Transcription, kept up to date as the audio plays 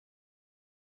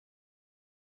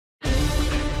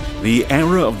The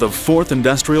era of the fourth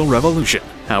industrial revolution.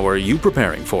 How are you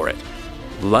preparing for it?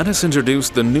 Let us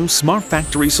introduce the new Smart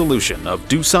Factory solution of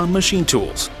Doosan Machine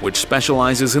Tools, which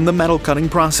specializes in the metal cutting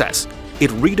process.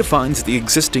 It redefines the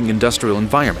existing industrial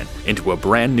environment into a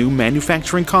brand new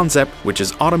manufacturing concept which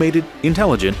is automated,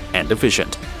 intelligent, and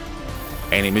efficient.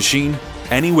 Any machine,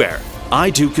 anywhere,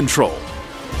 iDOO control.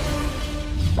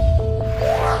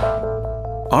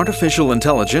 Artificial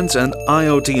intelligence and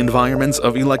IoT environments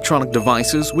of electronic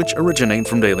devices which originate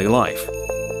from daily life.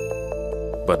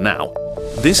 But now,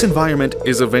 this environment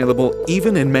is available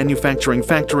even in manufacturing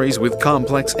factories with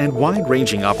complex and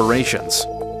wide-ranging operations.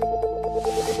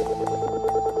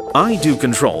 iDOO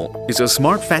Control is a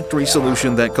smart factory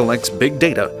solution that collects big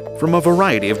data from a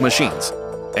variety of machines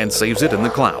and saves it in the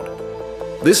cloud.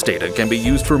 This data can be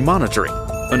used for monitoring,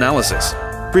 analysis,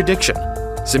 prediction,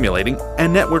 simulating,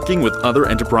 and networking with other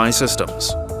enterprise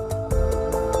systems.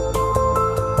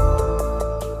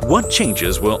 What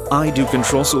changes will iDOO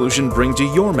Control solution bring to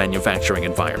your manufacturing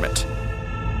environment?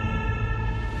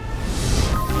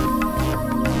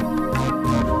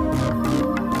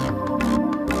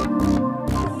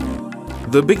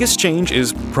 The biggest change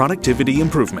is productivity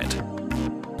improvement.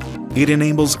 It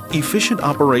enables efficient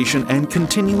operation and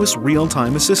continuous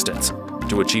real-time assistance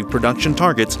to achieve production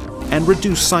targets and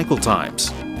reduce cycle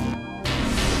times.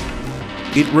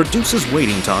 It reduces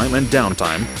waiting time and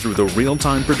downtime through the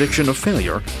real-time prediction of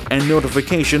failure and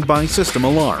notification by system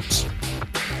alarms.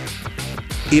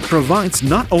 It provides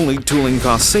not only tooling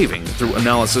cost saving through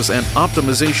analysis and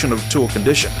optimization of tool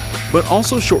condition, but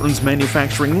also shortens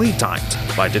manufacturing lead times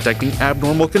by detecting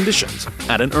abnormal conditions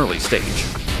at an early stage.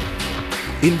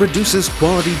 It reduces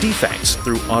quality defects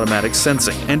through automatic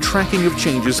sensing and tracking of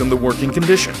changes in the working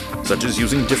condition, such as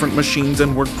using different machines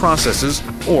and work processes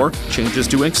or changes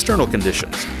to external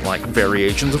conditions, like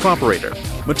variations of operator,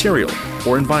 material,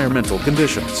 or environmental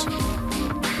conditions.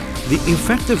 The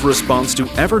effective response to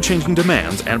ever-changing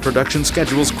demands and production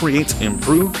schedules creates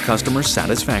improved customer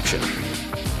satisfaction.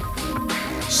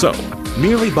 So,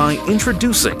 merely by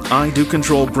introducing iDOO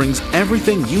Control brings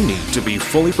everything you need to be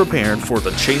fully prepared for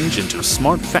the change into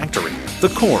Smart Factory,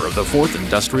 the core of the fourth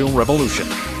industrial revolution.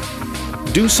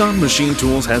 Doosan Machine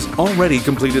Tools has already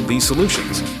completed these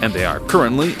solutions, and they are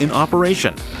currently in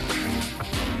operation.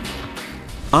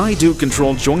 iDOO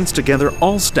Control joins together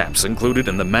all steps included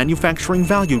in the manufacturing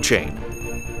value chain,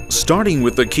 starting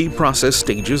with the key process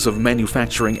stages of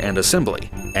manufacturing and assembly,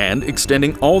 and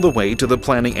extending all the way to the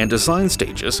planning and design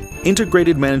stages.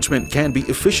 Integrated management can be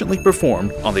efficiently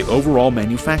performed on the overall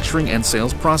manufacturing and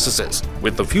sales processes,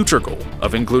 with the future goal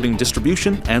of including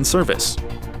distribution and service.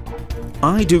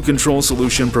 iDOO Control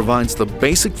solution provides the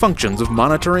basic functions of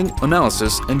monitoring,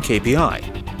 analysis, and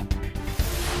KPI.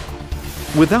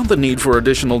 Without the need for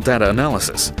additional data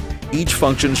analysis, each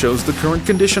function shows the current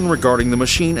condition regarding the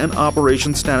machine and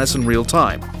operation status in real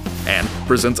time, and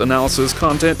presents analysis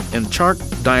content in chart,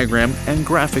 diagram, and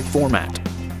graphic format.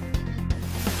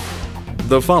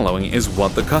 The following is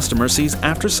what the customer sees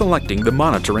after selecting the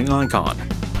monitoring icon.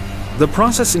 The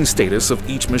processing status of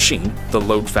each machine, the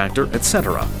load factor,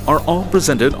 etc. are all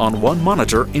presented on one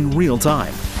monitor in real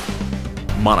time.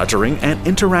 Monitoring and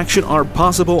interaction are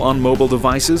possible on mobile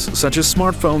devices such as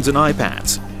smartphones and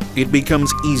iPads. It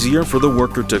becomes easier for the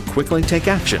worker to quickly take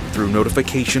action through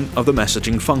notification of the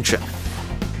messaging function.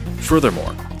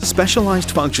 Furthermore,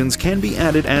 specialized functions can be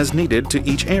added as needed to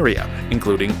each area,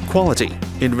 including quality,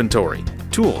 inventory,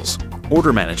 tools,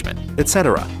 order management,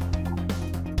 etc.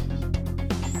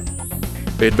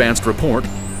 Advanced report,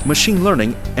 machine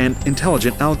learning, and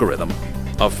intelligent algorithm,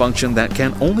 a function that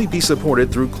can only be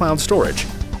supported through cloud storage,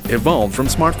 evolved from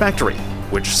Smart Factory,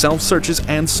 which self-searches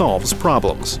and solves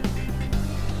problems.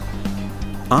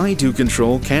 iDOO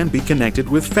Control can be connected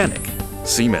with Fennec,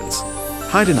 Siemens,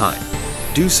 Heidenheim,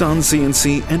 Doosan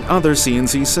CNC, and other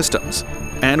CNC systems,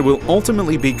 and will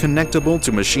ultimately be connectable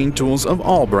to machine tools of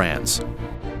all brands.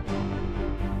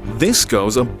 This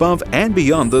goes above and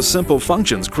beyond the simple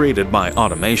functions created by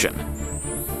automation.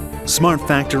 Smart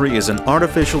Factory is an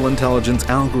artificial intelligence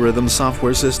algorithm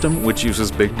software system which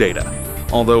uses big data.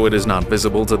 Although it is not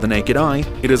visible to the naked eye,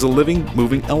 it is a living,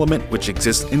 moving element which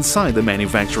exists inside the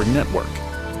manufacturing network.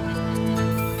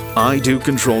 iDOO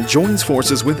Control joins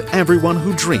forces with everyone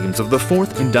who dreams of the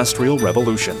fourth industrial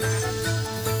revolution.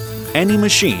 Any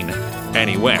machine,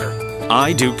 anywhere,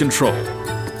 iDOO Control.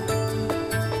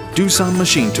 Doosan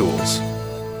Machine Tools.